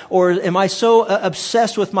God, or am I so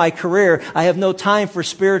obsessed with my career I have no time for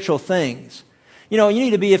spiritual things? You know, you need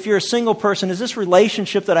to be, if you're a single person, is this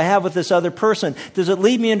relationship that I have with this other person, does it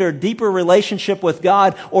lead me into a deeper relationship with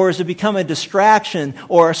God, or has it become a distraction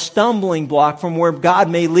or a stumbling block from where God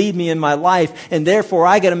may lead me in my life, and therefore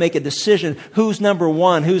I got to make a decision, who's number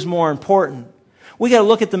one, who's more important? We got to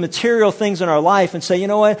look at the material things in our life and say, you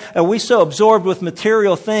know what, are we so absorbed with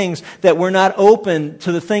material things that we're not open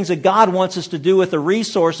to the things that God wants us to do with the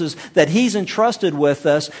resources that He's entrusted with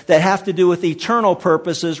us that have to do with eternal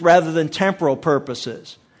purposes rather than temporal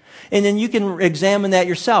purposes? And then you can examine that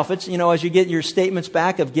yourself. It's, you know, as you get your statements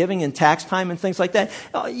back of giving and tax time and things like that,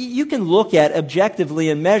 you can look at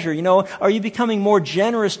objectively and measure, you know, are you becoming more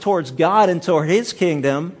generous towards God and toward His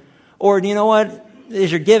kingdom? Or, you know what, is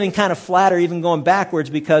your giving kind of flat or even going backwards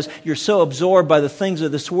because you're so absorbed by the things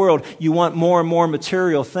of this world, you want more and more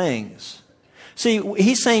material things? See,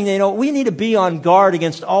 he's saying, you know, we need to be on guard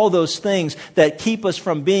against all those things that keep us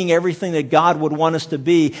from being everything that God would want us to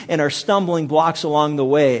be and are stumbling blocks along the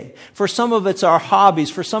way. For some of it's our hobbies.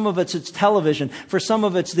 For some of it's television. For some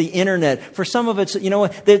of it's the internet. For some of it's, you know,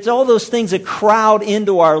 it's all those things that crowd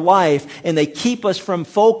into our life and they keep us from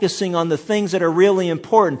focusing on the things that are really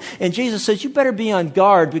important. And Jesus says, you better be on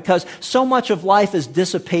guard because so much of life is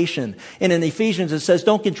dissipation. And in Ephesians it says,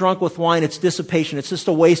 don't get drunk with wine. It's dissipation. It's just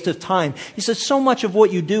a waste of time. He says, so much of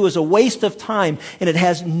what you do is a waste of time and it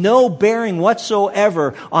has no bearing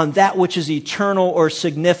whatsoever on that which is eternal or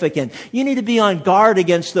significant. You need to be on guard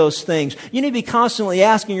against those things. You need to be constantly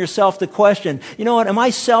asking yourself the question, you know what, am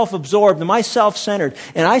I self-absorbed? Am I self-centered?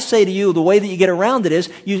 And I say to you, the way that you get around it is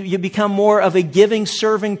you become more of a giving,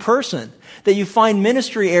 serving person. That you find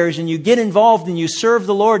ministry areas and you get involved and you serve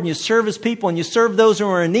the Lord and you serve His people and you serve those who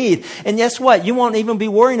are in need. And guess what? You won't even be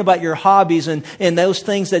worrying about your hobbies and those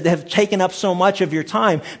things that have taken up so much of your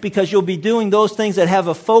time because you'll be doing those things that have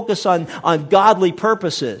a focus on godly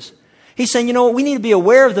purposes. He's saying, you know what, we need to be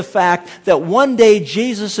aware of the fact that one day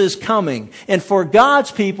Jesus is coming. And for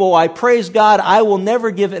God's people, I praise God, I will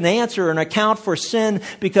never give an answer or an account for sin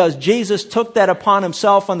because Jesus took that upon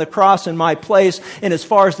Himself on the cross in my place. And as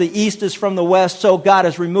far as the east is from the west, so God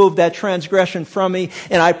has removed that transgression from me.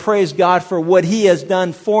 And I praise God for what He has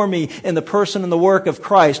done for me in the person and the work of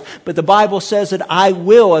Christ. But the Bible says that I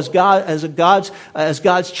will, as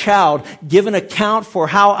God's child, give an account for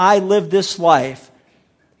how I live this life,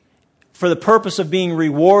 for the purpose of being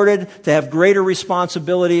rewarded, to have greater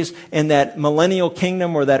responsibilities in that millennial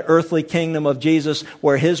kingdom or that earthly kingdom of Jesus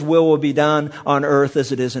where His will be done on earth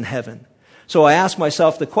as it is in heaven. So I ask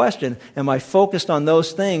myself the question, am I focused on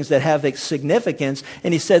those things that have significance?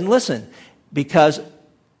 And he said, listen, because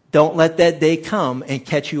don't let that day come and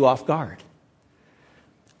catch you off guard.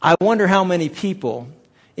 I wonder how many people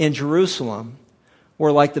in Jerusalem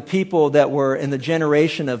were like the people that were in the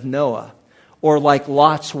generation of Noah, or like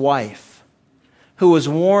Lot's wife, who was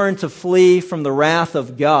warned to flee from the wrath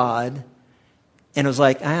of God and was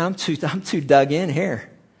like, I'm too dug in here.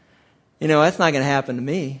 You know, that's not going to happen to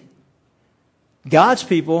me. God's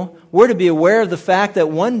people, we're to be aware of the fact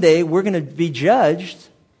that one day we're going to be judged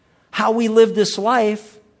how we live this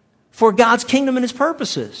life for God's kingdom and His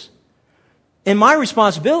purposes. And my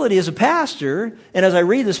responsibility as a pastor, and as I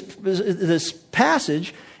read this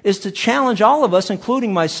passage, is to challenge all of us,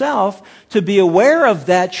 including myself, to be aware of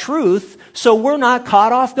that truth so we're not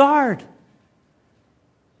caught off guard.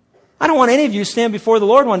 I don't want any of you to stand before the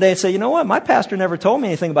Lord one day and say, you know what, my pastor never told me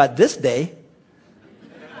anything about this day.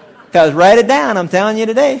 Because write it down, I'm telling you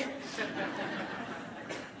today.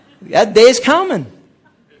 That day's coming.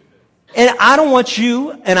 And I don't want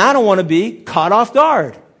you and I don't want to be caught off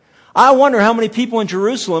guard. I wonder how many people in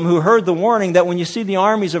Jerusalem who heard the warning that when you see the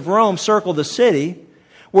armies of Rome circle the city,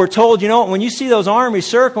 were told, you know, when you see those armies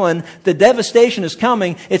circling, the devastation is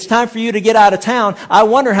coming. It's time for you to get out of town. I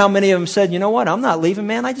wonder how many of them said, you know what, I'm not leaving,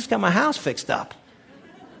 man. I just got my house fixed up.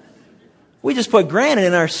 We just put granite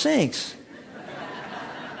in our sinks.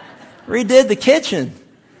 Redid the kitchen.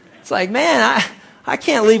 It's like, man, I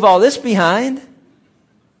can't leave all this behind.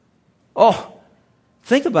 Oh,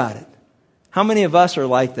 think about it. How many of us are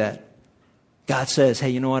like that? God says,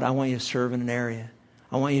 hey, you know what, I want you to serve in an area.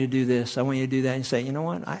 I want you to do this. I want you to do that. And you say, you know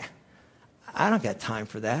what? I don't got time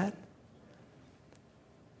for that.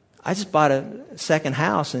 I just bought a second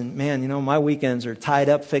house, and man, my weekends are tied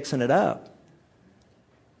up fixing it up.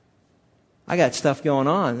 I got stuff going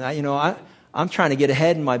on. I'm trying to get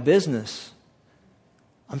ahead in my business.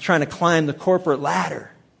 I'm trying to climb the corporate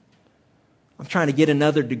ladder. I'm trying to get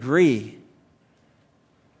another degree.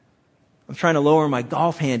 I'm trying to lower my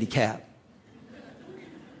golf handicap.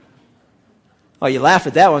 Oh, you laugh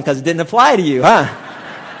at that one because it didn't apply to you, huh?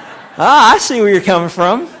 I see where you're coming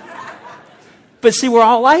from. But see, we're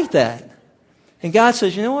all like that. And God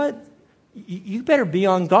says, you know what? You better be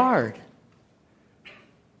on guard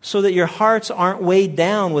so that your hearts aren't weighed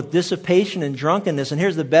down with dissipation and drunkenness. And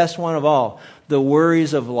here's the best one of all, the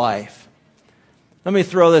worries of life. Let me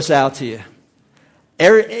throw this out to you.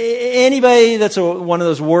 Anybody that's one of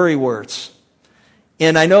those worry words,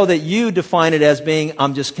 and I know that you define it as being,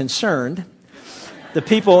 I'm just concerned. The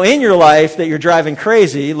people in your life that you're driving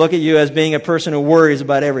crazy look at you as being a person who worries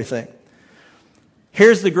about everything.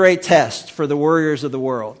 Here's the great test for the worriers of the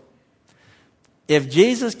world. If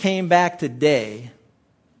Jesus came back today,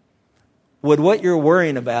 would what you're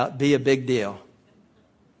worrying about be a big deal?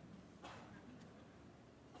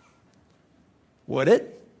 Would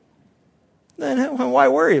it? Then why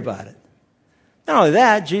worry about it? Not only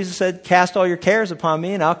that, Jesus said, cast all your cares upon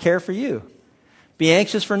me and I'll care for you. Be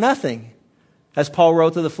anxious for nothing, as Paul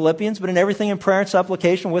wrote to the Philippians, but in everything in prayer and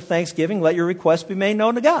supplication with thanksgiving, let your requests be made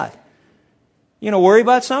known to God. Worry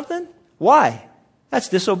about something? Why? That's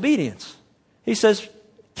disobedience. He says,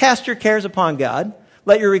 cast your cares upon God.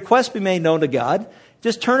 Let your requests be made known to God.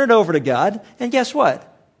 Just turn it over to God. And guess what?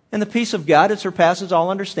 And the peace of God that surpasses all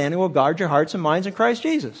understanding will guard your hearts and minds in Christ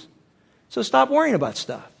Jesus. So stop worrying about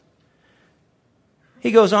stuff.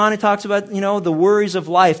 He goes on and talks about, the worries of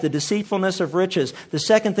life, the deceitfulness of riches. The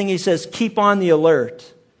second thing he says, keep on the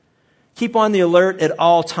alert. Keep on the alert at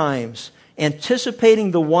all times, anticipating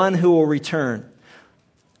the one who will return.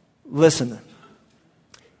 Listen,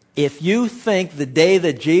 if you think the day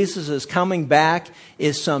that Jesus is coming back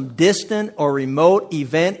is some distant or remote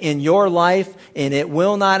event in your life and it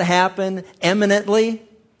will not happen imminently,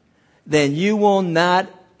 then you will not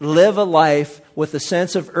live a life with a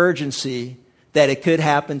sense of urgency that it could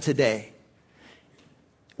happen today.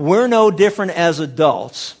 We're no different as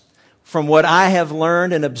adults from what I have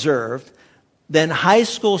learned and observed than high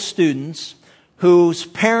school students whose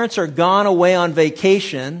parents are gone away on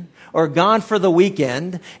vacation or gone for the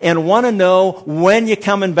weekend and want to know when you're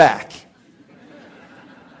coming back.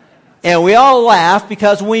 And we all laugh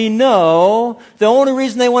because we know the only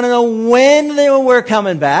reason they want to know when we're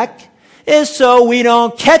coming back is so we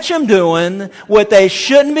don't catch them doing what they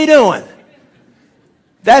shouldn't be doing.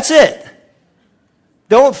 That's it.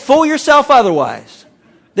 Don't fool yourself otherwise.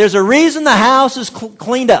 There's a reason the house is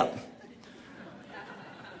cleaned up.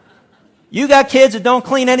 You got kids that don't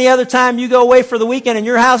clean any other time you go away for the weekend and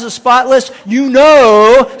your house is spotless, you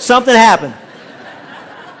know something happened.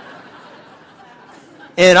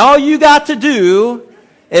 And all you got to do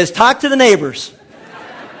is talk to the neighbors.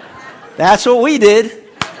 That's what we did.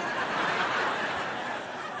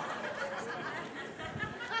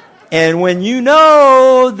 And when you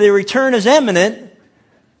know the return is imminent,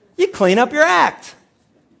 you clean up your act.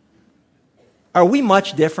 Are we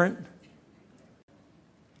much different?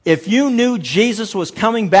 If you knew Jesus was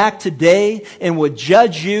coming back today and would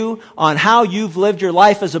judge you on how you've lived your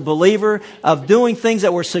life as a believer, of doing things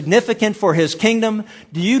that were significant for His kingdom,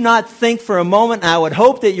 do you not think for a moment, and I would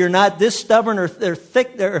hope that you're not this stubborn or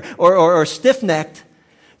thick or stiff-necked,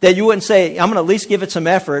 that you wouldn't say, I'm going to at least give it some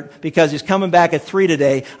effort because He's coming back at 3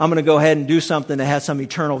 today. I'm going to go ahead and do something that has some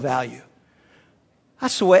eternal value.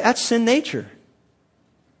 That's the way, that's sin nature.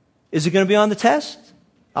 Is it going to be on the test?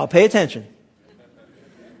 I'll pay attention.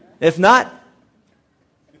 If not,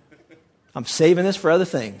 I'm saving this for other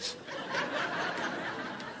things.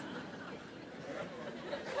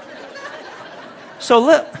 So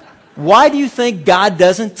look, why do you think God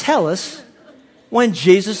doesn't tell us when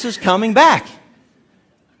Jesus is coming back?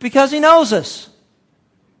 Because He knows us.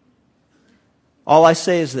 All I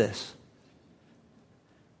say is this.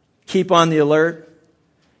 Keep on the alert.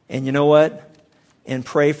 And you know what? And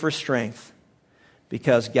pray for strength.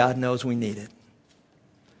 Because God knows we need it.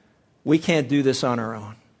 We can't do this on our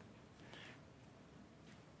own.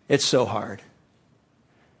 It's so hard.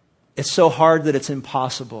 It's so hard that it's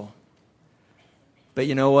impossible. But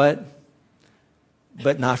you know what?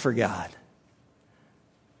 But not for God.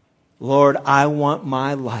 Lord, I want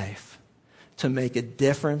my life to make a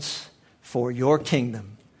difference for your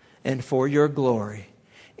kingdom and for your glory.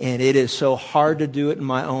 And it is so hard to do it in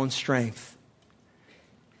my own strength.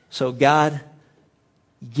 So God,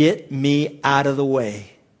 get me out of the way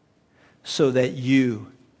so that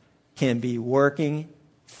you can be working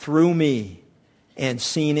through me and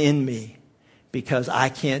seen in me, because I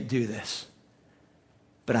can't do this,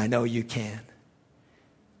 but I know you can.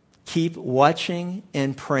 Keep watching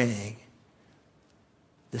and praying.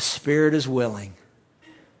 The spirit is willing,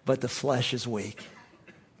 but the flesh is weak.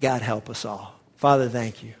 God help us all. Father,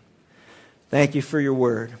 thank you. Thank you for your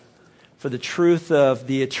word, for the truth of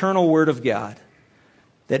the eternal word of God,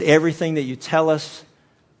 that everything that you tell us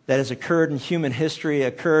that has occurred in human history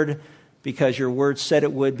occurred because your word said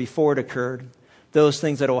it would before it occurred. Those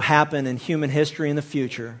things that will happen in human history in the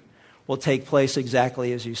future will take place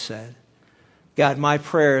exactly as you said. God, my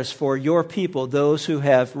prayer is for your people, those who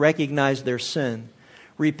have recognized their sin,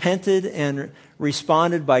 repented and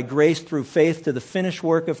responded by grace through faith to the finished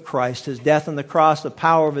work of Christ, his death on the cross, the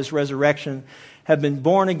power of his resurrection, have been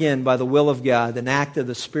born again by the will of God, an act of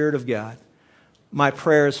the Spirit of God. My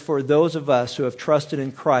prayer is for those of us who have trusted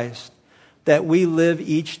in Christ, that we live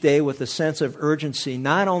each day with a sense of urgency,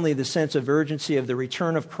 not only the sense of urgency of the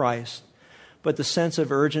return of Christ, but the sense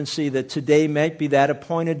of urgency that today might be that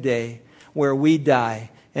appointed day where we die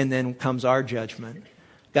and then comes our judgment.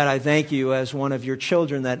 God, I thank you as one of your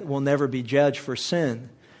children that will never be judged for sin,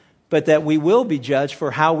 but that we will be judged for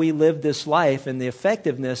how we lived this life and the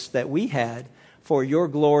effectiveness that we had for your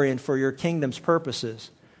glory and for your kingdom's purposes.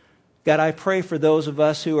 God, I pray for those of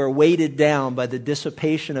us who are weighted down by the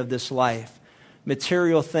dissipation of this life,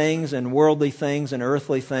 material things and worldly things and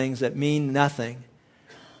earthly things that mean nothing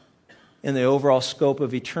in the overall scope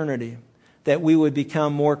of eternity, that we would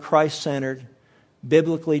become more Christ-centered,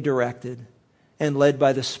 biblically directed, and led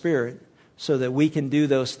by the Spirit, so that we can do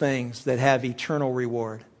those things that have eternal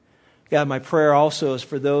reward. God, my prayer also is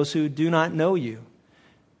for those who do not know you,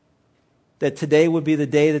 that today would be the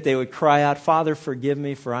day that they would cry out, Father, forgive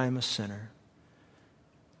me, for I am a sinner.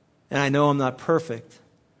 And I know I'm not perfect.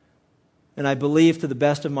 And I believe to the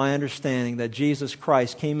best of my understanding that Jesus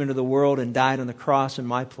Christ came into the world and died on the cross in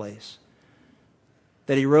my place.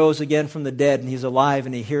 That he rose again from the dead and he's alive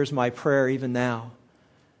and he hears my prayer even now.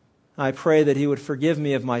 I pray that he would forgive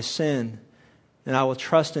me of my sin, and I will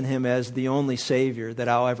trust in him as the only Savior that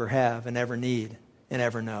I'll ever have and ever need and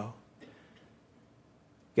ever know.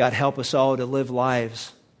 God, help us all to live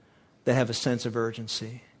lives that have a sense of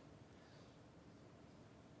urgency.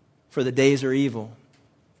 For the days are evil.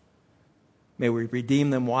 May we redeem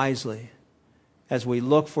them wisely as we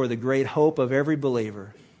look for the great hope of every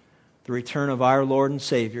believer, the return of our Lord and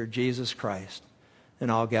Savior, Jesus Christ. And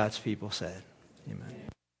all God's people said, amen.